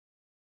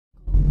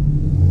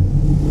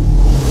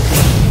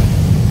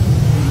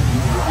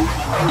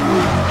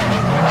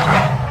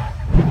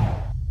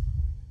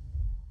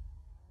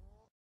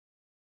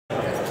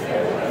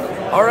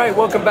right,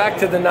 welcome back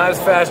to the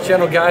KnivesFAST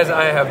channel, guys.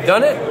 I have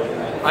done it.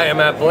 I am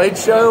at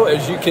Bladeshow,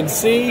 as you can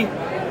see.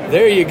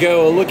 There you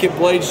go, a look at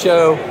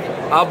Bladeshow.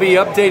 I'll be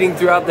updating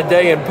throughout the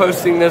day and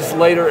posting this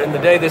later in the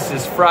day. This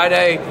is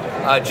Friday.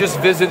 Just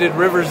visited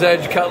River's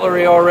Edge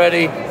Cutlery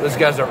already. Those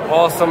guys are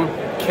awesome.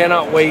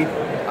 Cannot wait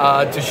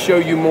to show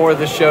you more of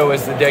the show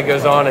as the day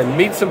goes on and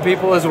meet some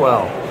people as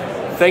well.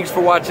 Thanks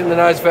for watching the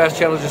KnivesFAST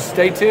channel. Just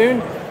stay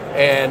tuned,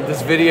 and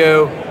this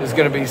video is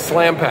going to be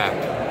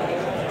slam-packed.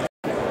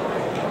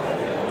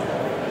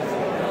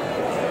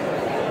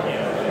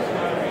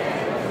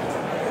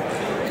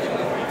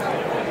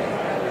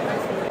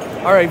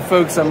 All right,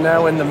 folks, I'm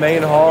now in the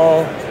main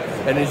hall,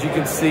 and as you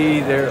can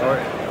see, there are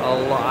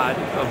a lot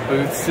of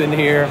booths in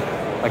here.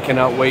 I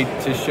cannot wait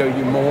to show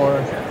you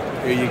more.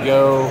 Here you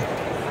go.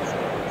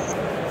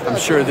 I'm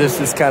sure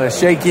this is kind of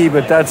shaky,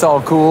 but that's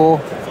all cool.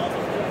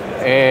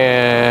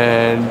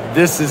 And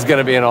this is going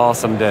to be an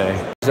awesome day.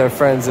 Here's our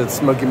friends at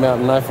Smoky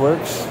Mountain Knife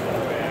Works.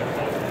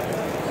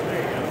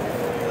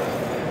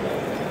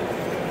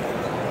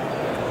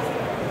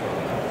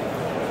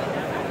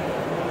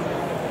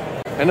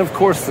 And of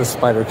course, the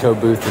Spyderco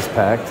booth is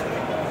packed.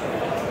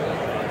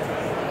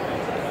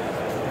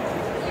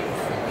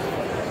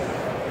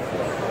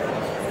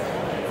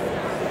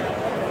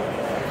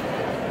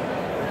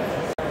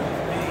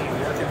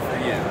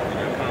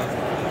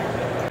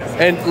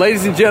 And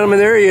ladies and gentlemen,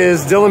 there he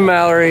is, Dylan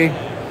Mallory.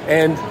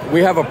 And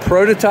we have a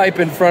prototype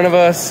in front of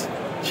us.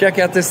 Check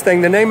out this thing.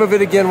 The name of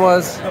it again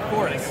was? The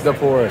Forest. The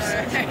Forest.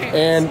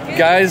 And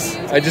guys,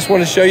 I just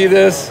want to show you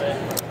this.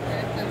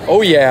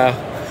 Oh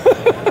yeah.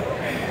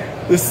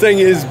 This thing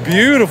is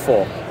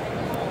beautiful.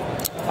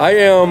 I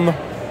am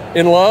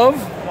in love.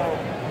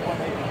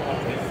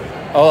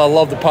 Oh, I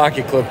love the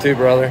pocket clip too,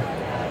 brother.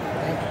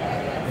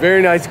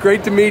 Very nice.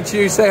 Great to meet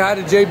you. Say hi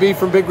to JB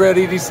from Big Red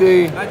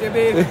EDC. Hi,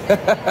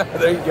 JB.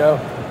 There you go.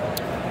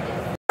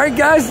 All right,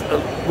 guys.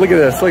 Look at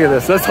this. Look at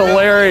this. That's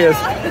hilarious.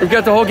 We've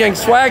got the whole gang.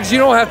 Swags, you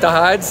don't have to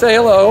hide. Say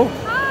hello.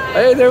 Hi.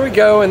 Hey, there we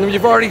go. And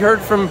you've already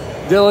heard from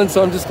Dylan,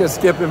 so I'm just going to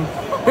skip him.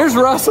 Here's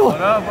Russell.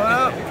 What up? What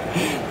up?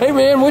 Hey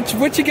man,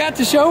 what you got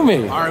to show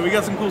me? All right, we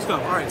got some cool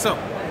stuff. All right, so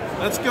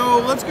let's go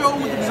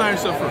with the designer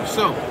stuff first.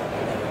 So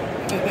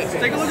let's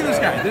take a look at this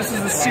guy. This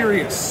is the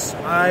Sirius.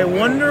 I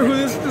wonder who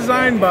this is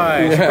designed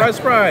by. Yeah. Surprise,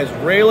 surprise.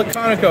 Ray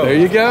Laconico. There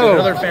you go.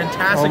 Another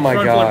fantastic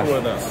front flipper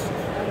with us.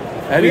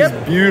 That is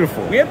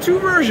beautiful. We have two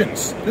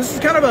versions. This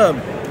is kind of a,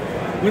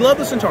 we love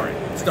the Centauri.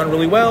 It's done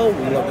really well.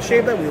 We love the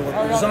shape of it. We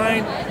love the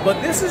design.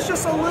 But this is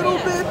just a little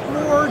bit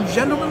more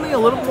gentlemanly, a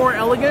little more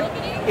elegant.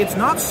 It's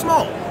not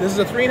small. This is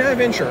a 3.5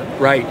 incher.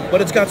 Right.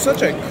 But it's got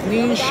such a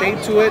clean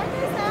shape to it.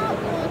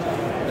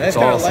 Nice,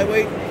 kind of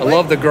lightweight. I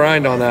love the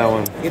grind on that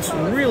one. It's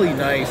really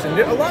nice and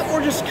a lot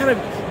more just kind of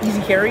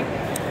easy carry.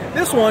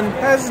 This one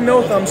has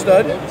no thumb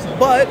stud,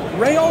 but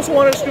Ray also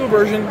wanted us to do a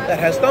version that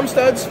has thumb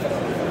studs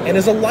and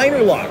is a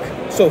liner lock.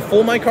 So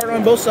full micarta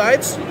on both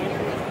sides,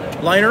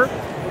 liner,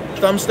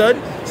 thumb stud,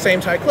 same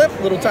tie clip,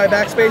 little tie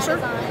back spacer.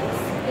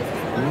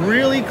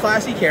 Really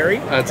classy carry.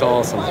 That's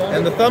awesome.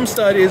 And the thumb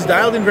stud is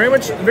dialed in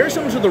very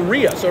similar to the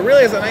Rhea. So it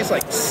really has a nice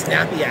like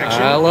snappy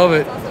action. I love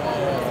it.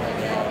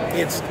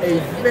 It's a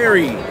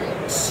very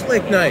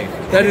slick knife.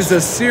 That is a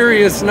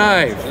serious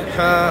knife.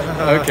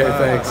 Okay,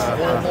 thanks.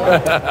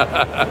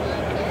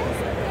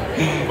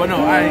 But no,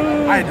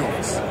 I adore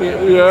this.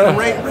 Yeah.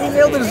 Ray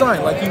nailed the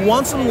design. Like, you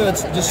want something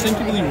that's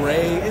distinctively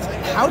Ray.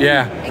 How do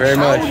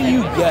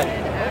you get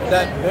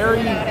that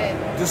very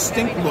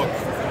distinct look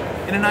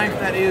in a knife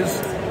that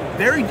is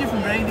very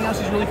different than anything else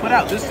he's really put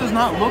out? This does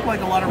not look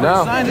like a lot of Ray's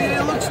designs.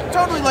 It looks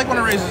totally like one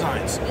of Ray's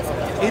designs.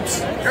 It's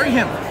very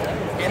him.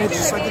 And it's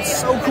just like, it's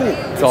so cool.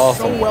 It's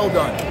awesome. So well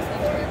done.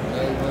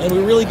 And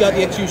we really got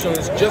the execution on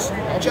this just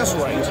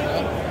right.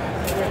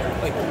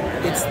 Like,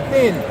 it's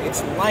thin,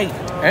 it's light.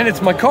 And it's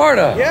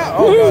micarta. Yeah,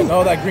 oh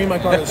god, that green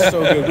micarta is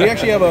so good. We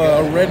actually have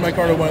a red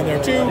micarta one in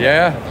there too.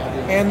 Yeah.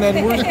 And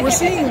then we're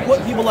seeing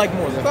what people like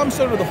more, the thumb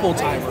stud or the full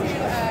tie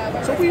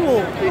version. So we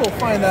will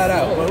find that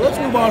out. But let's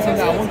move on from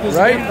that one, because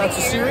that's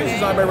a series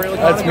designed by Ray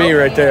Laconico. That's me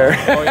right there.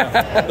 Oh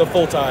yeah, the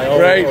full tie. Oh,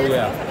 right. Oh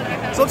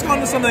yeah. So let's go on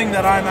to something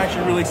that I'm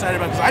actually really excited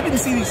about, because I didn't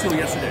see these till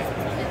yesterday.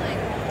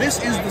 This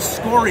is the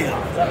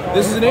Scoria.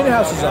 This is an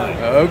in-house design.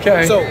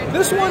 Okay. So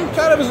this one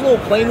kind of is a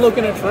little plain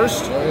looking at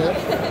first.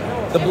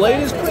 The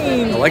blade is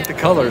clean. I like the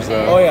colors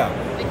though. Oh yeah.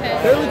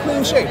 Fairly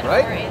clean shape,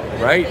 right?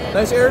 Right.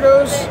 Nice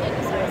ergos.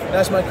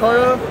 Nice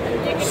micarta.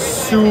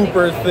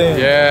 Super thin.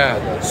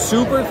 Yeah.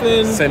 Super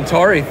thin.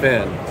 Centauri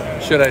thin,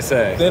 should I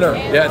say. Thinner.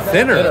 Yeah,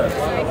 thinner.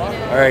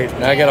 All right,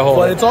 now I got to hold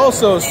it. But it's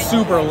also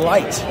super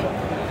light.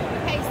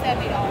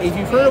 If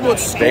you've heard about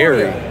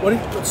Scoria, what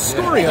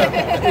Scoria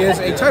is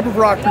a type of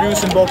rock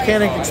produced in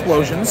volcanic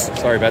explosions.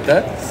 Sorry about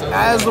that.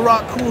 As the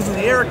rock cools in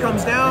the air, it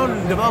comes down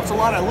and develops a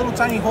lot of little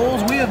tiny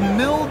holes. We have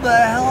milled the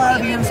hell out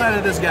of the inside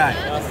of this guy.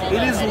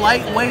 It is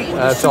lightweight.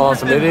 That's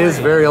awesome. It is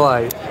very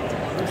light.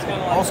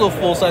 Also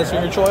full-size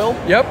finger choil.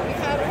 Yep.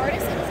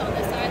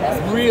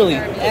 Really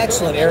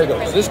excellent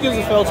ergos. This gives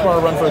the Feldsmar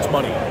a run for its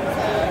money.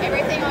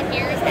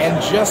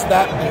 And just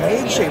that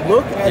blade shape.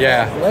 Look at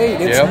that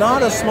blade. It's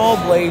not a small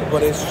blade,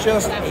 but it's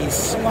just a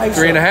slice.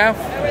 3.5?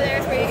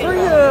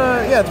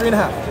 Yeah,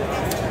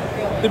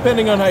 3.5.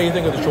 Depending on how you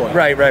think of the choice.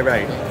 Right.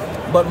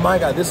 But my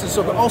God, this is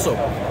so good. Also,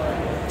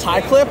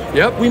 tie clip.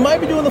 Yep. We might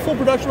be doing the full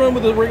production run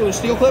with a regular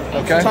steel clip.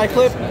 Okay. Tie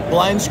clip,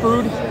 blind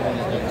screwed.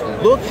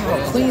 Look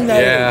how clean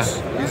that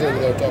is.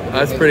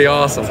 That's pretty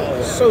awesome.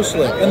 So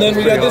slick. And then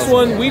we got this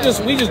one. We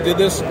just did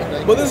this,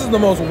 but this is the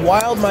most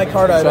wild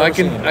micarta I've ever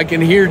seen. I can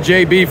hear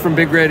JB from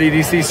Big Red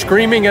EDC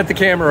screaming at the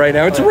camera right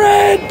now. It's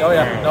red. Oh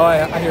yeah. No,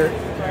 I hear it.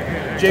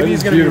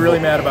 JB's gonna be really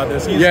mad about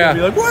this. He's gonna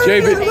be like, what?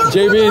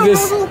 JB,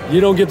 this you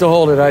don't get to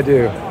hold it. I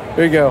do.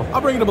 Here you go.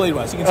 I'll bring it to Blade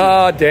West. You can see.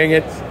 Oh, dang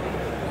it.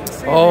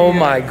 Oh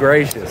my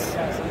gracious.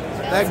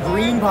 That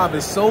green pop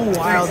is so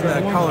wild in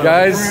that color.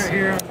 Guys,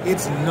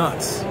 it's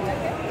nuts.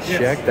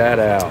 Check that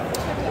out.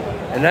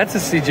 And that's a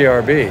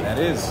CJRB. That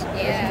is.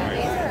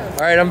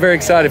 All right, I'm very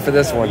excited for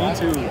this one. Me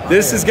too.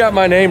 This has got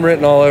my name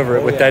written all over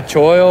it with that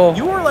choil.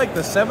 You were like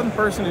the 7th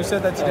person who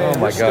said that today. Oh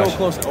my gosh. Still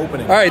close to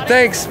opening. All right,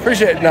 thanks.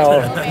 Appreciate it. No.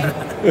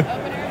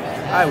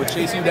 I would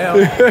chase you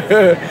down.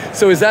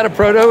 So is that a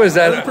proto? Is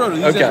that a proto?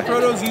 These are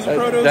protos. These are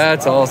protos.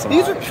 That's awesome.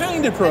 These are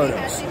kind of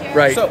protos.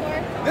 Right. So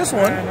this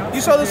one,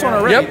 you saw this one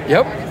already.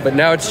 Yep. But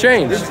now it's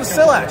changed. This is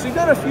the Silax. We've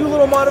done a few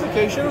little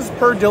modifications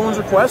per Dylan's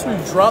request.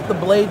 We've dropped the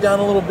blade down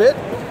a little bit,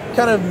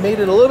 kind of made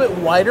it a little bit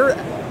wider,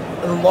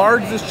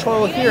 enlarged this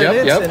choil here,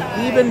 and it's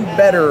an even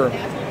better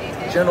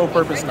general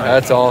purpose knife.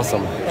 That's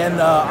awesome. And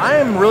I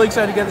am really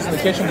excited to get this in the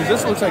kitchen because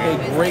this looks like a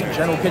great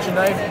general kitchen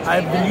knife.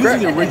 I've been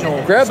using the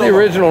original. Grab the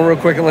original real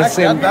quick and let's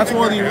see. That's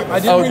one of the. I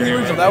didn't bring the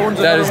original. That one's.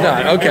 That is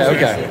not.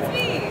 Okay.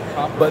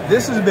 But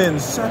this has been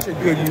such a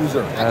good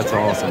user. That's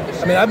awesome.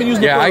 I mean, I've been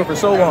using the proto for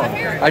so long.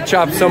 I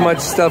chopped so much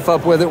stuff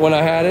up with it when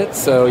I had it.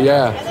 So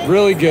yeah,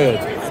 really good.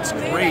 It's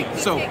great.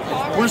 So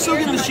we're still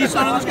getting the sheets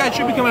on this guy. It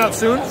should be coming out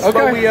soon. Okay.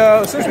 But we,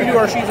 since we do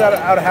our sheets out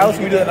of house,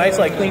 we do that nice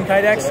like clean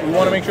kydex. We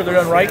want to make sure they're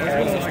done right,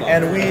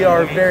 and we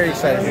are very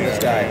excited for this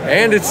guy.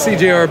 And it's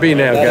CJRB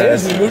now,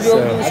 guys. We moved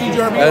over to the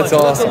CJRB. That's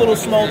awesome. That's a little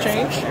small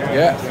change.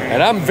 Yeah,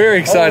 and I'm very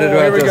excited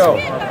about this. Here we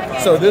go.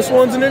 So this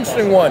one's an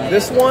interesting one.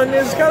 This one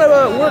is kind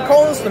of we're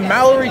calling this the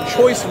Mallory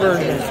Choice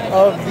version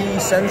of the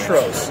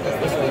Centros.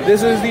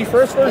 This is the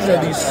first version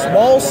of these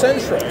small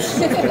Centros.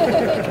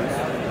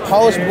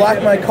 Polished black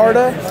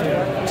micarta,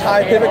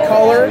 tie pivot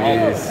collar,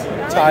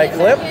 tie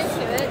clip,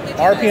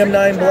 RPM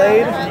 9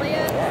 blade,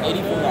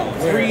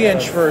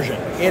 3-inch version.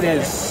 It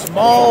is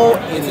small,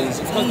 it is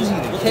easy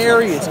to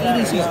carry, it's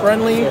EDC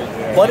friendly,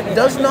 but it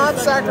does not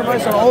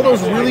sacrifice on all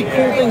those really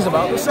cool things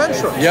about the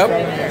Centros.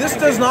 Yep. This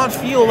does not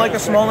feel like a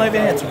small knife,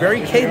 and it's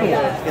very capable.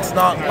 It's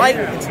not light,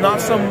 it's not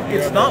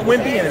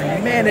wimpy,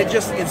 and man,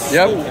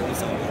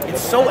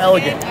 it's so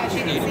elegant.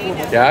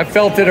 Yeah, I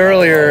felt it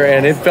earlier,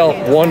 and it felt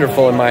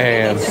wonderful in my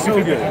hands.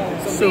 So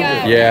good. So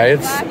good.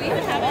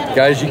 Yeah,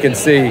 guys, you can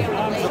see,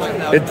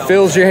 it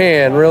fills your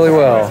hand really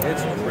well,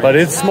 but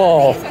it's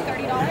small.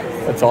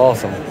 That's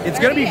awesome. It's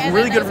going to be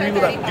really good for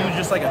people that do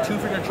just like a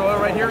 2-finger choil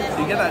right here. So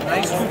you get that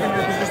nice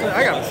 2-finger position.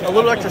 I got a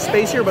little extra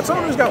space here, but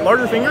someone who's got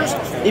larger fingers,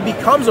 it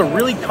becomes a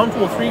really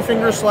comfortable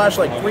 3-finger slash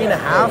like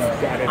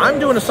 3.5. I'm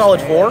doing a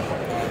solid 4.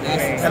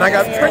 And I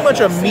got pretty much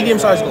a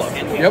medium-sized glove.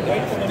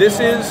 Yep. This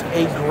is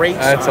a great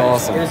size. That's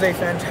awesome. It is a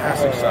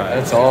fantastic size.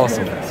 That's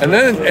awesome. And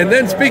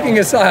then speaking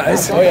of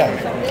size. Oh yeah.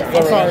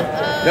 I'm sorry.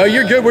 No,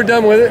 you're good. We're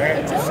done with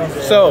it.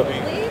 So,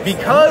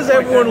 because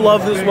everyone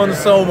loved this one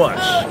so much,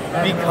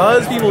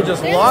 because people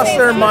just lost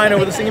their mind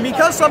over this thing, and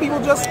because some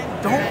people just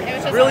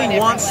don't really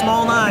want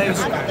small knives,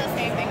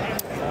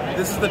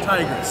 this is the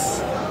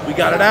Tigress. We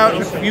got it out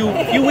a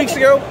few weeks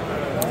ago.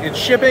 It's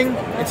shipping.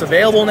 It's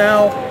available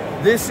now.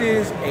 This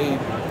is a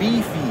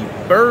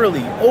beefy,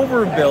 burly,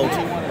 overbuilt,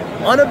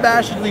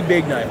 unabashedly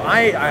big knife.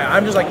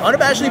 I'm just like,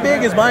 unabashedly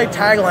big is my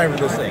tagline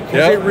for this thing.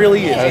 Yep. It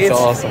really is. That's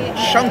awesome.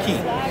 Chunky.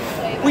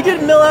 We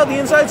did mill out the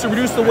insides to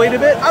reduce the weight a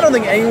bit. I don't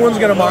think anyone's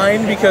going to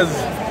mind because,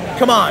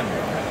 come on,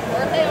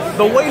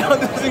 the weight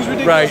on this thing's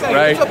ridiculous.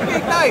 Right. It's a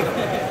big knife.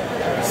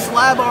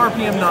 Slab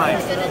RPM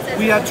 9.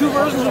 We have 2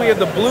 versions. We have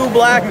the blue,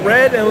 black,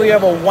 red, and we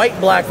have a white,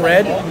 black,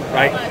 red.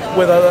 Right.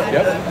 With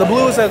the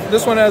blue says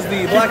this one has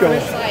the black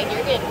finish.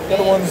 The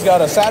other one's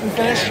got a satin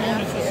finish.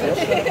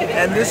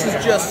 And this is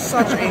just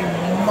such a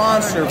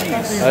monster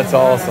piece. That's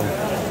awesome.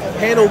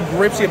 Handle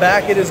grips you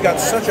back. It has got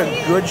such a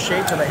good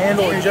shape to the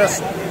handle. It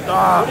just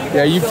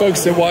Yeah, you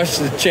folks that watch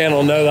the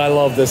channel know that I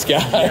love this guy.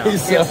 Yeah,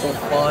 it's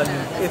fun.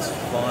 It's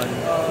fun.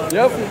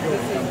 Yep.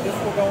 This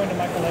will go into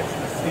my collection.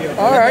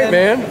 All right,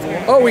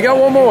 man. Oh, we got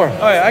one more. Oh,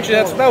 yeah, actually,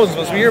 that was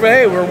supposed to be here, but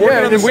hey, we're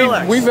working on the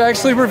Silax. We've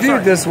actually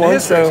reviewed this one,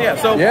 still working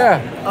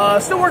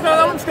on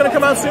that one. It's going to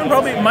come out soon.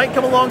 Probably might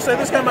come alongside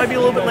this guy. Might be a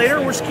little bit later.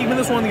 We're just keeping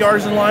this one of the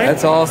R's in line.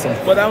 That's awesome.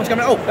 But that one's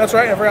coming. Oh, that's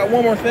right. I forgot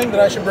one more thing that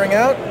I should bring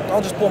out.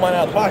 I'll just pull mine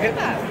out of the pocket.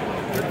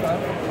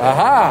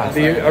 Aha!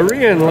 The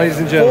Arian, ladies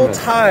and gentlemen.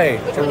 Full tie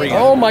Arian.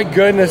 Oh my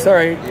goodness! All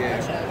right.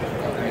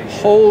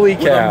 Holy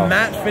cow! With a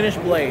matte finish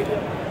blade.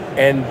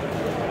 And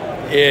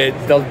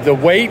the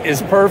weight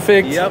is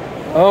perfect. Yep.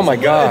 Oh my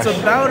gosh. It's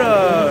about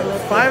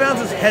 5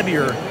 ounces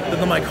heavier than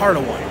the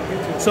micarta one.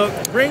 So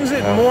it brings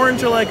it more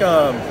into like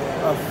a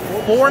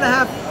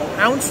 4.5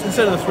 ounce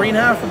instead of the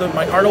 3.5 for the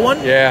micarta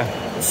one. Yeah.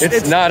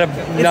 It's no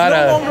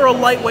longer a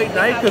lightweight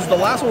knife because the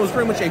last one was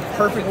pretty much a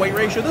perfect weight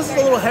ratio. This is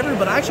a little heavier,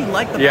 but I actually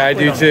like the I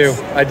do too.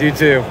 I do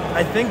too.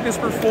 I think this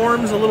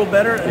performs a little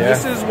better, and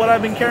this is what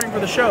I've been carrying for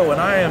the show, and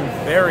I am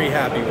very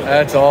happy with it.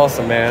 That's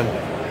awesome, man.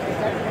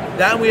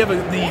 That we have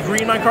the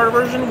green micarta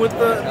version with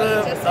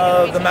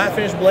the matte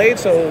finish blade,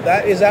 so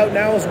that is out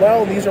now as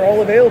well. These are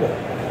all available.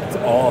 It's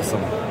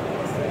awesome.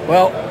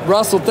 Well,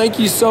 Russell, thank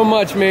you so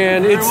much,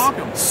 man. You're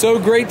welcome. So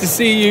great to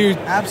see you.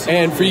 Absolutely.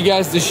 And for you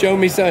guys to show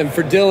me some,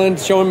 for Dylan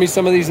showing me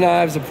some of these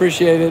knives,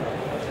 appreciate it.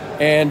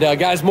 And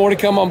guys, more to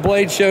come on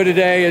Bladeshow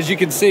today. As you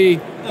can see,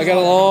 I got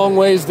a long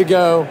ways to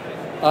go.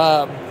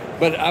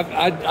 But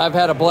I've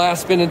had a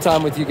blast spending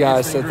time with you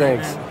guys, so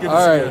thanks. All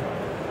right.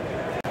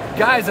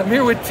 Guys, I'm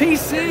here with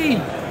TC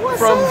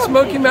from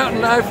Smoky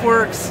Mountain Knife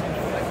Works.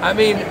 I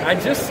mean, I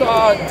just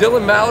saw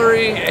Dylan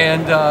Mallory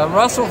and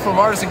Russell from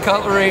Artisan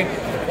Cutlery.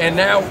 And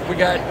now we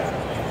got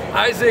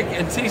Isaac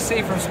and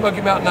TC from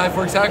Smoky Mountain Knife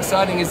Works. How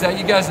exciting is that?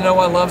 You guys know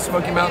I love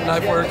Smoky Mountain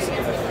Knife Works.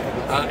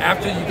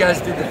 After you guys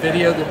did the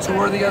video, the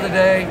tour the other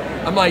day,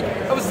 I'm like,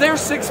 I was there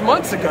 6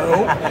 months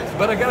ago,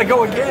 but I got to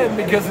go again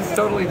because it's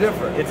totally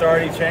different. It's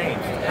already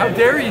changed. How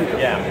dare you?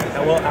 Yeah.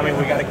 Well, I mean,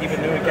 we got to keep it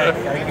new. We got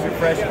to keep it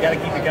fresh. You got to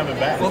keep it coming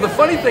back. Well, the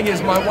funny thing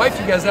is, my wife,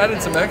 you guys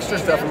added some extra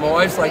stuff, and my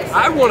wife's like,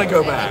 I want to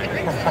go back.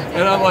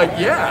 And I'm like,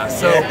 yeah.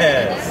 So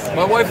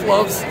my wife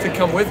loves to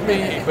come with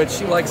me, but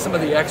she likes some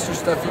of the extra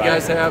stuff you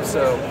guys have.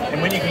 So.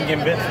 And when you can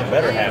convince the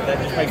better half,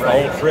 that just makes the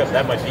whole trip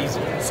that much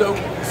easier. So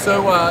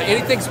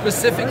anything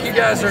specific you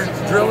guys are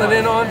drilling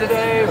in on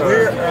today, or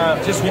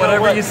we're just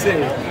whatever you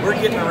see? We're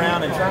getting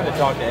around and trying to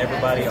talk to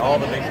everybody, all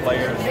the big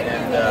players,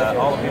 and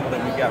all the people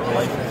that we've got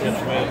relationships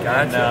with,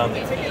 and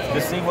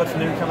to see what's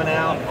new coming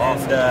out,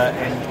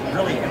 and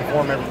really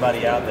inform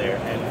everybody out there.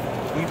 And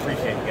we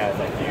appreciate guys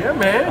like you. Yeah,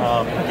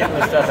 man. Getting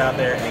the stuff out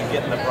there and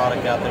getting the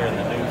product out there and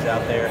the news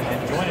out there,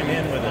 and joining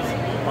in with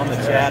us on the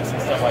chats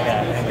and stuff like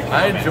that. And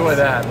I enjoy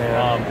that,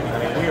 man. I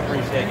mean, we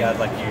appreciate guys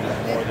like you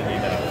more than you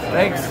know.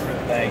 Thanks.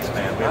 Thanks,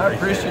 man. I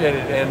appreciate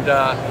it. And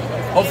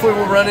hopefully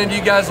we'll run into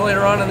you guys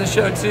later on in the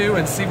show too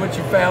and see what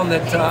you found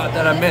that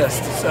I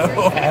missed. So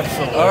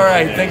absolutely. All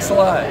right, thanks a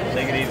lot.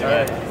 Take it easy,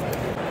 man.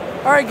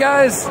 All right,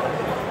 guys.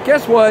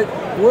 Guess what?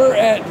 We're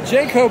at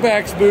Jake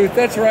Hoback's booth.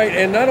 That's right.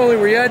 And not only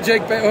were you at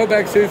Jake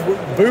Hoback's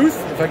booth,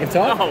 if I can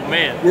talk. Oh,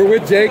 man. We're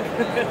with Jake.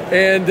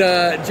 And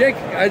Jake,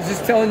 I was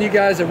just telling you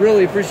guys, I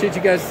really appreciate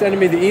you guys sending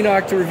me the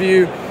Enoch to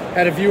review.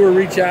 Had a viewer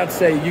reach out and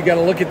say, you got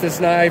to look at this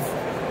knife.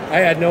 I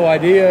had no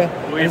idea.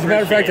 As a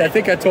matter of fact, I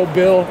think I told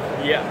Bill,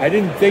 I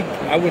didn't think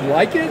I would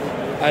like it.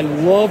 I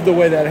love the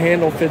way that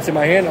handle fits in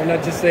my hand. I'm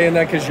not just saying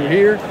that because you're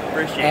here.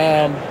 Appreciate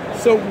it.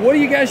 So what are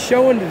you guys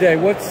showing today?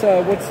 What's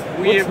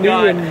new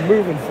and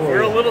moving for you?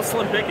 We're a little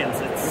slim pickings.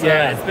 It's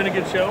been a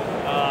good show,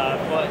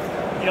 but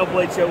you know,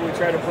 Bladeshow, we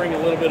try to bring a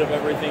little bit of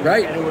everything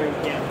anywhere we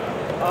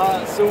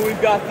can. So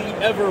we've got the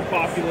ever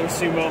popular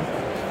Sumo.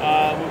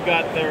 We've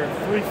got their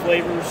 3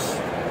 flavors.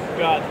 We've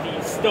got the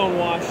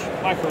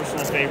Stonewash, my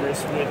personal favorite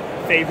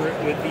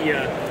with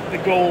the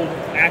gold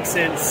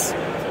accents.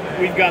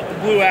 We've got the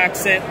blue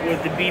accent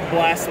with the bead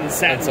blast and the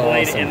satin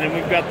blade, and then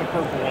we've got the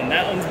purple one.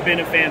 That one's been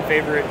a fan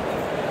favorite.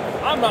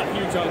 I'm not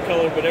huge on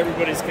color, but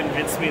everybody's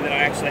convinced me that I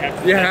actually have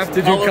to. You have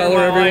to do color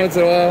every once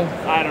in a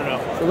while. I don't know.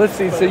 So let's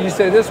see. So you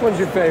say this one's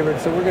your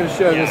favorite. So we're going to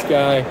show this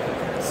guy.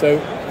 So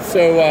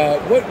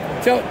what?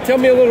 Tell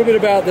me a little bit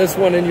about this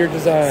one and your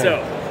design.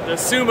 So the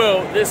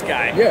Sumo, this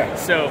guy. Yeah.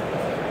 So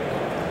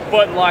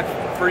button lock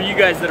for you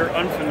guys that are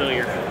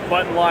unfamiliar.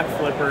 Button lock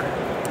flipper.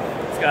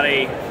 It's got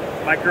a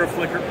micro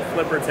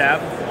flipper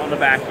tab on the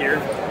back here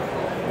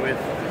with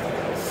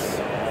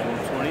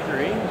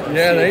 23.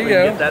 Yeah, there you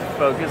go. Get that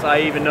focus.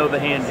 I even know the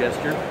hand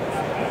gesture.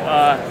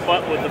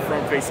 But with the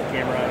front-facing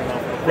camera, I don't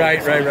know.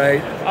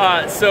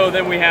 Right. So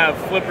then we have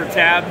flipper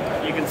tab.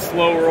 You can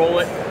slow roll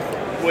it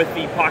with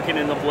the pocket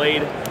and the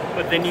blade,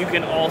 but then you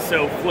can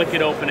also flick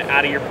it open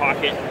out of your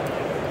pocket.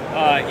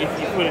 If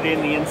you put it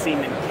in the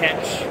inseam and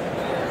catch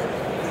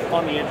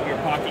on the edge of your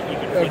pocket, you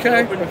can flick it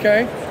open.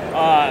 Okay.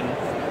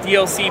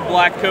 DLC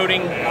black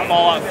coating,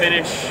 fallout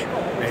finish.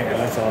 Man,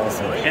 that's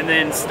awesome. And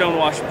then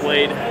Stonewash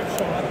blade.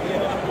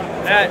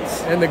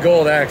 And the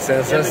gold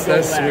accents. That's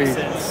sweet.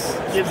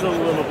 Gives it a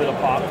little bit of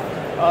pop.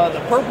 The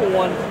purple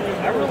one,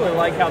 I really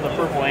like how the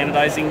purple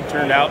anodizing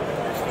turned out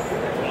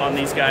on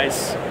these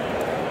guys.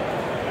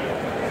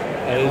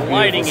 The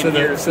lighting in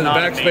here is not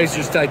amazing. The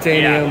backspacer's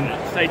titanium.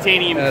 Yeah,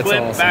 titanium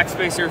clip, awesome.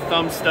 Backspacer,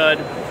 thumb stud,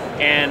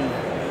 and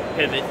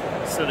pivot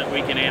so that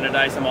we can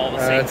anodize them all the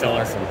same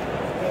color. That's awesome.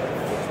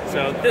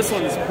 So this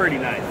one is pretty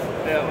nice.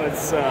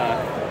 It's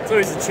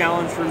always a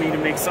challenge for me to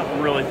make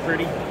something really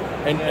pretty.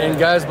 And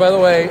guys, by the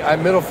way, I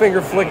middle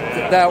finger flicked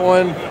that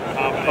one.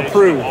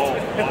 Approved.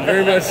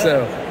 Very much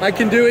so. I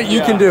can do it.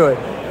 You can do it.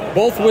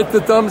 Both with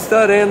the thumb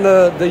stud and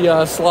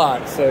the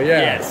slot. So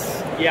Yes.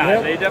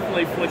 Yeah, they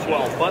definitely flick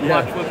well. Button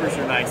lock flippers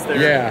are nice.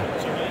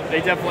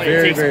 They definitely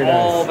it takes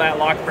all that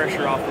lock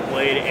pressure off the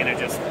blade and it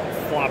just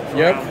flops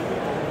around.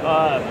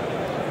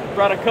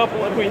 brought a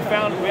couple, and we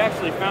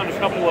actually found a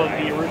couple of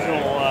the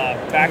original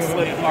back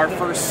slip, our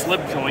first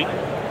slip joint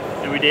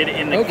that we did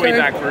in the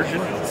Quayback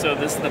version. So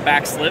this is the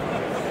back slip.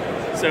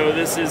 So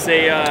this is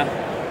a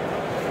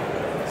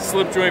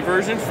slip joint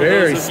version for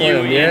Very those of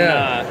slim, you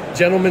in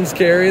gentleman's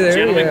carry there.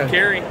 gentleman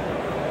carry.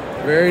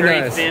 Very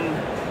nice. Thin,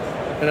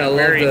 and I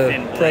love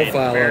the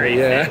profile of it.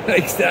 Yeah,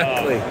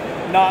 exactly.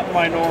 Not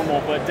my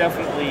normal, but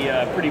definitely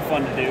pretty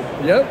fun to do.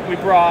 Yep. We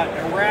brought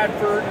a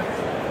Radford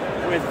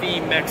with the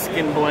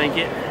Mexican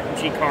blanket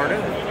G-Carta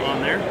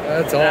on there.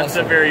 That's awesome. That's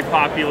a very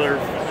popular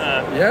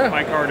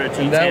micarta G10.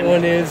 And that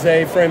one is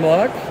a frame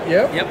lock.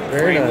 Yep. Yep.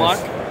 Very frame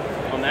nice.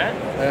 lock on that.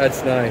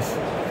 That's nice.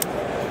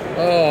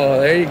 Oh,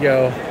 there you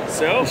go.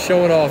 So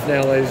showing off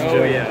now, ladies and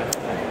gentlemen.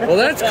 Yeah. Well,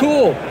 that's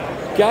cool,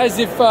 guys.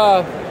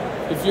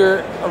 If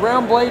you're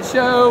around Blade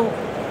Show,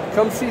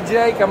 come see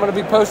Jake. I'm going to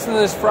be posting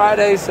this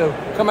Friday, so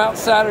come out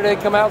Saturday,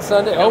 come out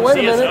Sunday. Come wait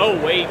a minute. Oh,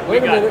 wait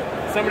a minute.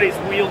 Somebody's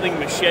wielding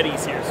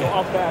machetes here, so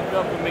I'll back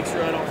up and make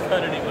sure I don't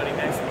cut anybody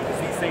next to me because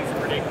these things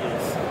are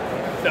ridiculous.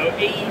 So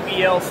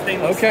AEBL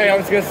stainless steel. Okay, I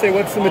was going to say,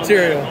 what's the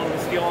material? On the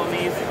steel on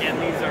these,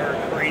 and these are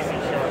crazy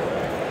sharp.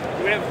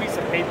 Do we have a piece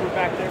of paper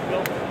back there,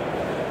 Bill?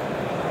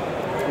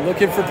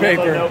 Looking for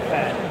paper.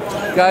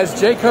 Notepad. Guys,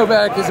 Jake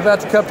Hoback is about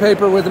to cut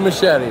paper with a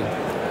machete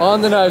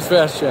on the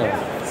KnivesFAST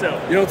channel. So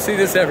you don't see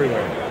this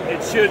everywhere.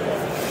 It should.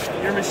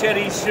 Your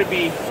machetes should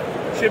be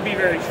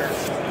very sharp.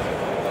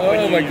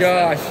 Oh my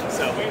gosh.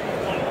 So.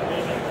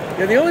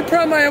 Yeah, the only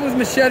problem I have with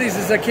machetes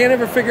is I can't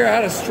ever figure out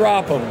how to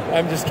strop them.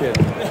 I'm just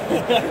kidding.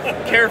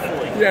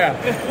 Carefully. Yeah,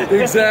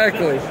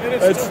 exactly.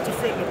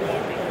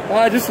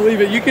 I just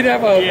leave it. You could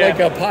have like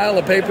a pile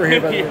of paper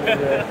here.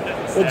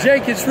 Well,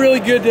 Jake, it's really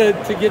good to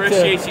get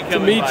to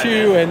meet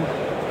you,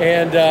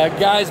 and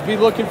guys, be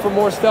looking for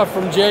more stuff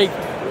from Jake.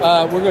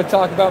 We're going to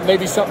talk about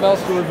maybe something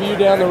else to review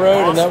down the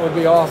road, and that would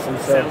be awesome.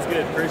 So, sounds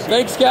good. Appreciate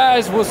thanks,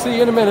 guys. We'll see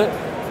you in a minute.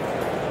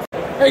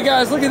 Hey,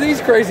 guys, look at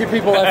these crazy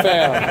people I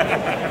found.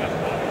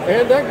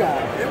 And that guy.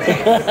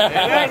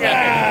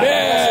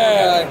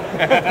 Yeah.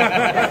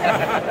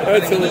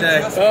 That's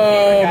a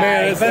oh,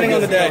 man. It's depending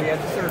on the day.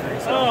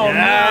 Oh,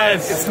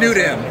 nice. It's new to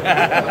him.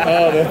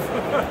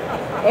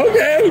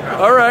 Okay.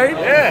 All right.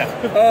 Yeah.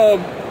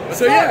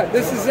 So, yeah,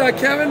 this is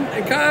Kevin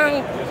and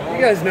Kyle. You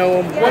guys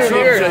know them.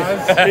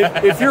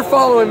 If you're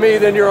following me,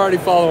 then you're already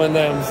following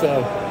them.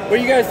 So, what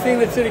you guys think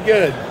that's pretty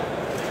good?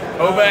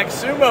 Hoback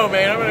Sumo,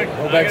 man. I'm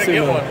gonna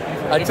get one.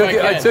 I took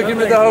him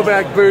to the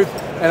Hoback booth,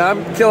 and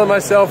I'm killing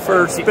myself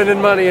for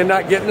spending money and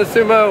not getting a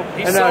sumo.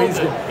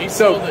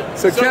 So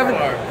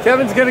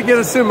Kevin's gonna get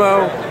a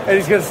sumo, and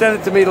he's gonna send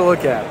it to me to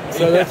look at.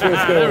 So that's what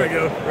it's gonna. There we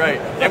go. Right.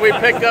 And we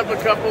picked up a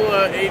couple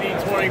of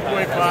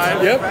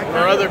 80-20.5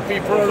 for other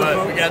people,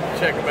 but we got to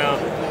check them out.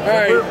 All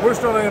right. We're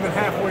still not even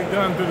halfway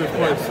done through this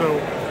place, so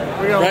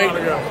we got a lot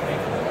to go.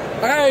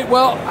 All right,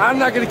 well, I'm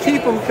not going to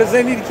keep them because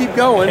they need to keep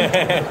going,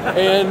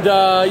 and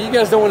you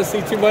guys don't want to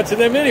see too much of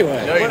them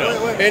anyway. No, you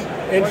don't. Wait.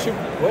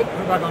 We're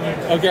back on you.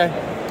 Okay.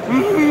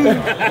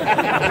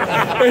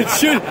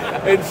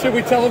 and should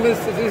we tell him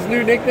his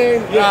new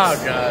nickname? Yes.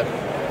 Oh God.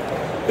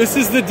 This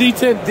is the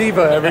D10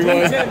 Diva, everyone.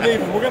 D10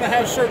 Diva. We're gonna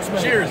have shirts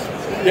made. Cheers.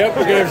 Yep,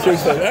 we're gonna have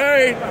shirts made. All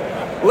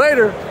right,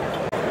 later.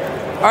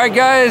 All right,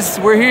 guys,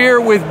 we're here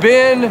with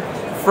Ben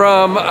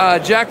from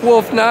Jack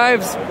Wolf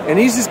Knives, and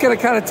he's just gonna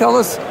kind of tell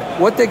us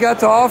what they got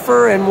to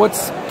offer and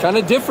what's kind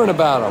of different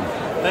about them.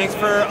 Thanks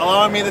for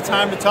allowing me the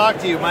time to talk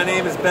to you. My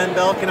name is Ben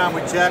Belkin. I'm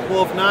with Jack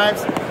Wolf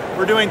Knives.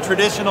 We're doing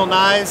traditional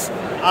knives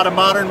out of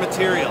modern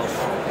materials.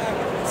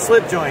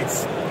 Slip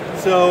joints.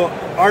 So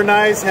our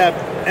knives have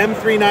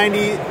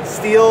M390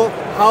 steel,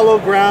 hollow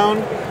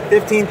ground,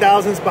 15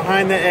 thousandths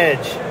behind the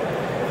edge.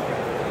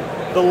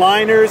 The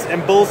liners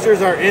and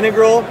bolsters are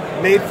integral,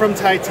 made from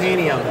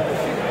titanium.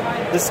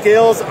 The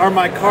scales are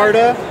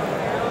micarta.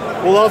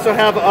 We'll also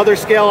have other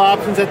scale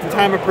options at the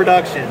time of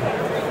production.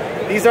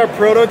 These are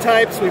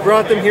prototypes. We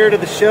brought them here to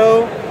the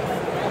show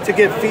to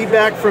get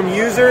feedback from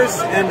users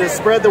and to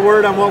spread the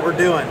word on what we're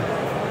doing.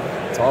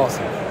 It's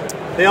awesome.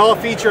 They all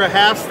feature a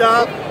half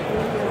stop.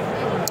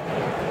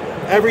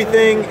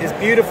 Everything is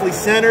beautifully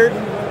centered.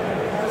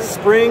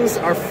 Springs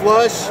are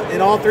flush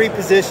in all three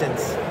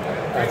positions.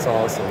 That's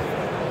awesome.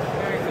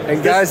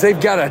 And guys,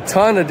 they've got a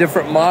ton of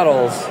different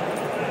models.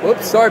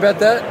 Whoops, sorry about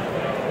that.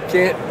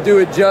 Can't do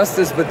it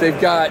justice, but they've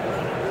got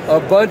a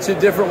bunch of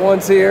different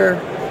ones here.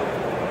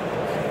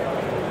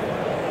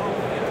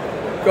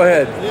 Go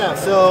ahead. Yeah,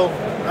 so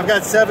I've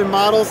got 7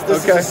 models.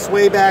 This is a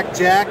sway back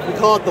jack. We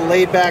call it the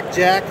laid back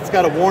jack. It's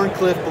got a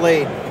Warncliffe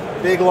blade.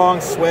 Big long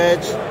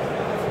swedge,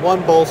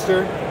 1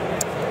 bolster.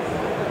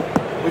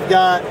 We've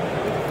got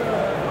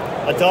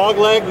a dog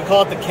leg. We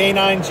call it the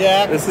K9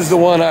 jack. This is the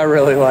one I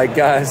really like,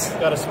 guys.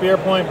 Got a spear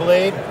point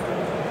blade.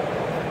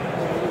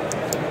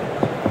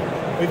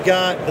 We've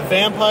got the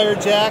Vampire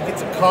jack.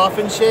 It's a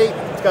coffin shape.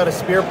 It's got a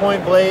spear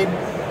point blade,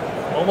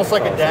 almost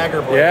like a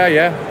dagger blade. Yeah,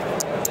 yeah.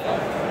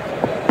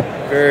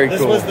 Very cool.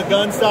 This was the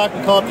gun stock.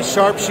 We call it the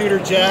Sharpshooter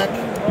jack.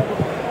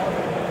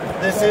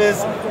 This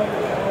is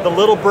the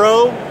Little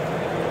Bro.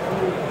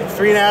 It's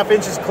 3.5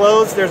 inches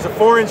closed. There's a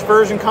 4-inch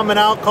version coming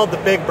out called the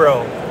Big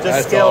Bro, just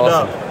That's scaled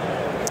awesome.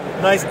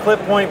 up. Nice clip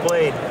point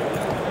blade.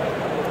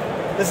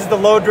 This is the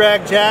low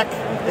drag jack.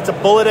 It's a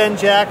bullet end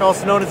jack,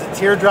 also known as a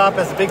teardrop,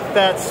 has a big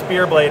fat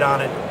spear blade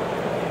on it.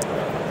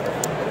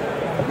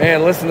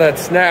 Man, listen to that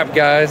snap,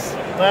 guys.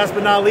 Last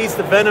but not least,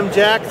 the Venom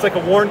jack. It's like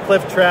a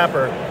Warncliffe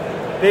trapper.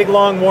 Big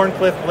long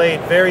Warncliffe blade,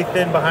 very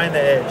thin behind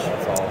the edge.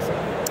 That's awesome.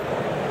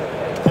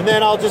 And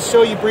then I'll just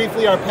show you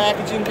briefly our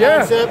packaging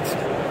concept.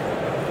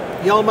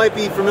 Y'all might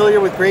be familiar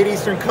with Great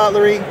Eastern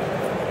cutlery.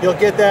 You'll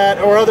get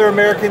that, or other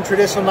American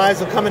traditional knives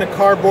will come in a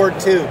cardboard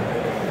tube.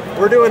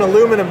 We're doing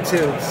aluminum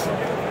tubes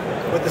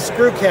with the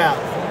screw cap.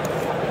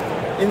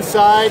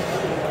 Inside,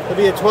 there'll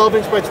be a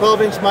 12-inch by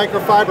 12-inch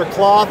microfiber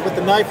cloth with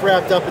the knife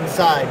wrapped up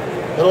inside.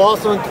 It'll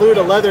also include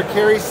a leather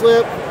carry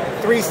slip,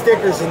 3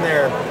 stickers in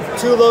there,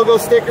 2 logo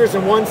stickers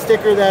and 1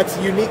 sticker that's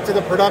unique to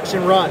the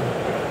production run.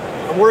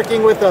 I'm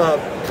working with a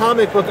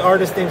comic book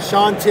artist named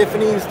Sean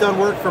Tiffany, who's done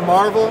work for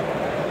Marvel,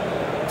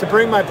 to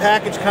bring my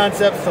package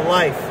concepts to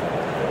life.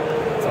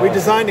 We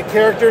designed a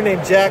character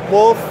named Jack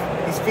Wolf.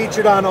 He's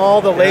featured on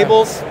all the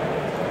labels.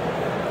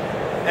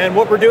 And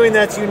what we're doing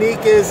that's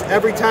unique is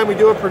every time we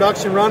do a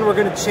production run, we're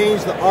going to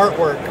change the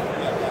artwork.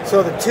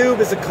 So the tube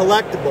is a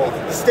collectible.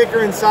 The sticker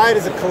inside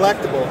is a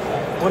collectible.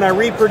 When I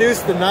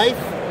reproduce the knife,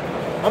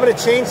 I'm going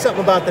to change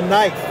something about the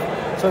knife.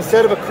 So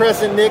instead of a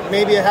crescent nick,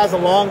 maybe it has a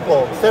long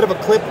pole. Instead of a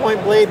clip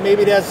point blade,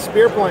 maybe it has a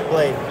spear point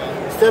blade.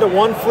 Instead of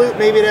 1 flute,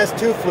 maybe it has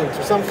 2 flutes,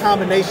 or some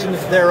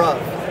combinations thereof.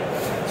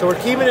 So we're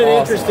keeping it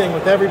interesting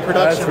with every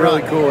production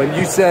run. That's really cool. And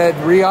you said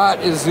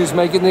Riot is who's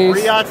making these?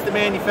 Riot's the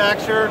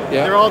manufacturer.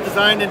 They're all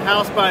designed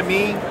in-house by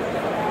me.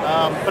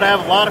 But I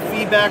have a lot of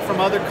feedback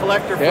from other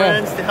collector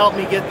friends to help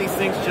me get these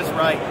things just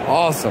right.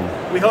 Awesome.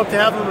 We hope to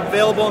have them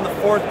available in the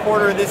 4th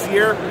quarter of this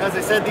year. As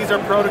I said, these are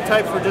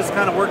prototypes. We're just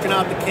kind of working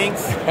out the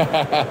kinks.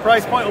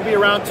 Price point will be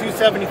around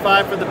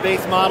 $275 for the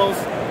base models.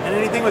 And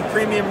anything with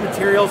premium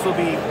materials will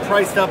be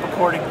priced up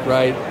accordingly.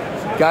 Right.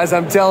 Guys,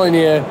 I'm telling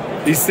you,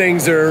 these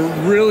things are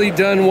really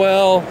done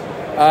well.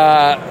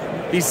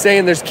 He's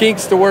saying there's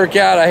kinks to work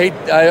out.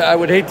 I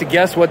would hate to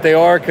guess what they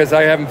are because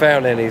I haven't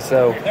found any.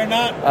 So they're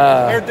not.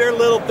 They're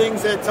little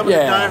things that some of the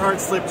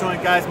diehard slip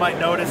joint guys might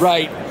notice.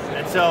 Right.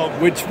 And so,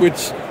 which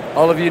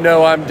all of you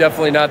know, I'm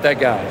definitely not that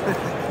guy.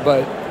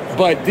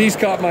 but these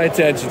caught my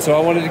attention, so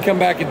I wanted to come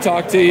back and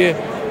talk to you.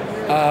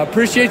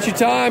 Appreciate your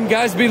time,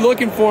 guys. Be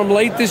looking for them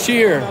late this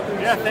year.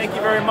 Yeah, thank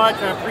you very much.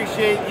 I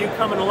appreciate you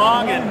coming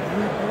along,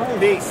 and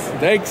peace.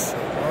 Thanks.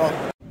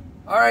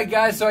 All right,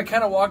 guys. So I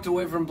kind of walked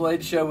away from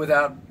Bladeshow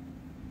without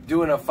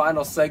doing a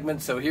final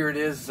segment, so here it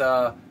is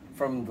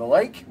from the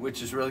lake,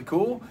 which is really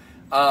cool.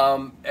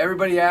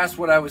 Everybody asked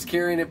what I was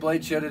carrying at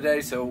Bladeshow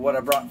today, so what I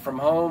brought from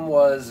home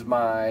was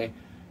my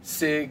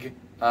SIG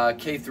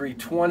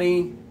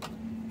K320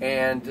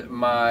 and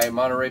my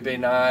Monterey Bay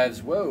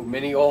Knives,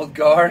 mini old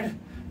guard.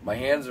 My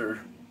hands are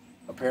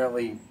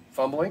apparently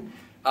fumbling.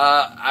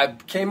 I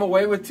came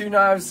away with 2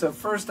 knives, so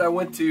first I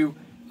went to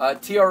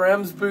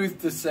TRM's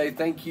booth to say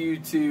thank you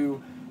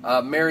to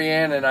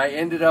Marianne, and I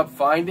ended up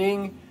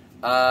finding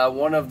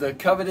one of the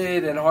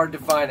coveted and hard to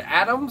find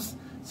Atoms.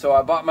 So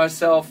I bought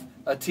myself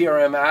a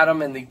TRM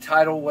Atom in the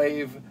Tidal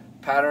Wave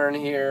pattern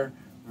here.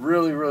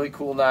 Really, really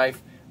cool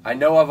knife. I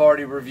know I've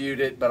already reviewed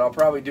it, but I'll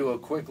probably do a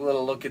quick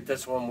little look at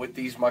this one with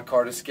these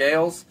micarta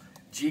scales.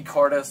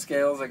 G-Carta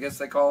scales, I guess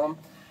they call them.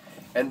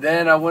 And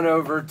then I went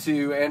over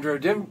to Andrew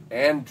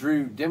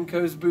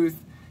Dimko's booth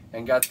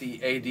and got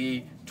the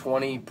AD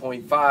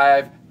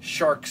 20.5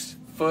 Shark's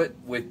Foot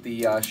with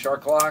the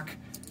shark lock.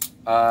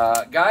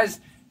 Guys,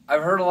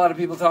 I've heard a lot of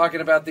people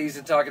talking about these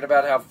and talking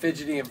about how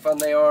fidgety and fun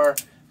they are.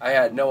 I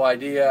had no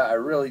idea. I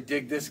really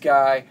dig this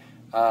guy.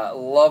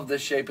 Love the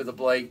shape of the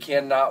blade.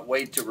 Cannot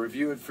wait to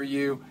review it for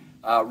you.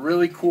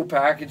 Really cool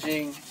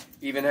packaging.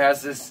 Even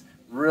has this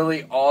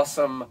really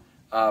awesome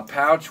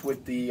pouch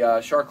with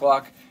the shark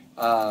lock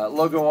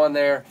logo on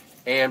there.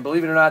 And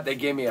believe it or not, they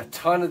gave me a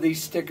ton of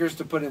these stickers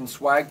to put in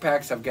swag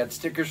packs. I've got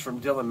stickers from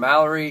Dylan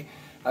Mallory.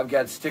 I've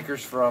got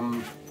stickers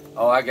from,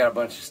 I got a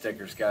bunch of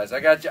stickers, guys. I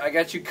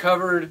got you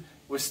covered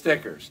with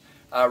stickers.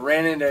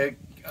 Ran into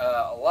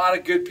a lot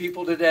of good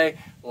people today,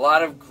 a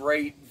lot of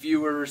great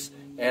viewers,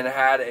 and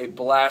had a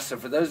blast. So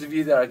for those of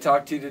you that I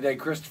talked to today,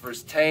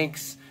 Christopher's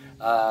Tanks,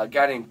 a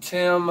guy named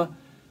Tim.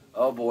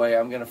 Oh boy,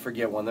 I'm going to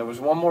forget one. There was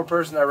one more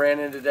person I ran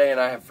into today, and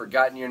I have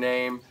forgotten your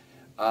name.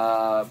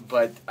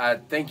 But I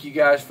thank you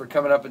guys for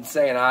coming up and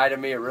saying hi to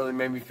me. It really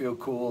made me feel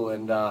cool.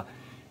 And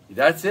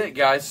that's it,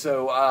 guys.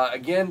 So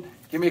again,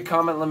 give me a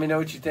comment. Let me know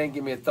what you think.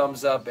 Give me a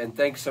thumbs up. And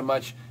thanks so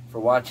much for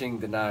watching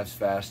the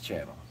KnivesFAST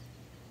channel.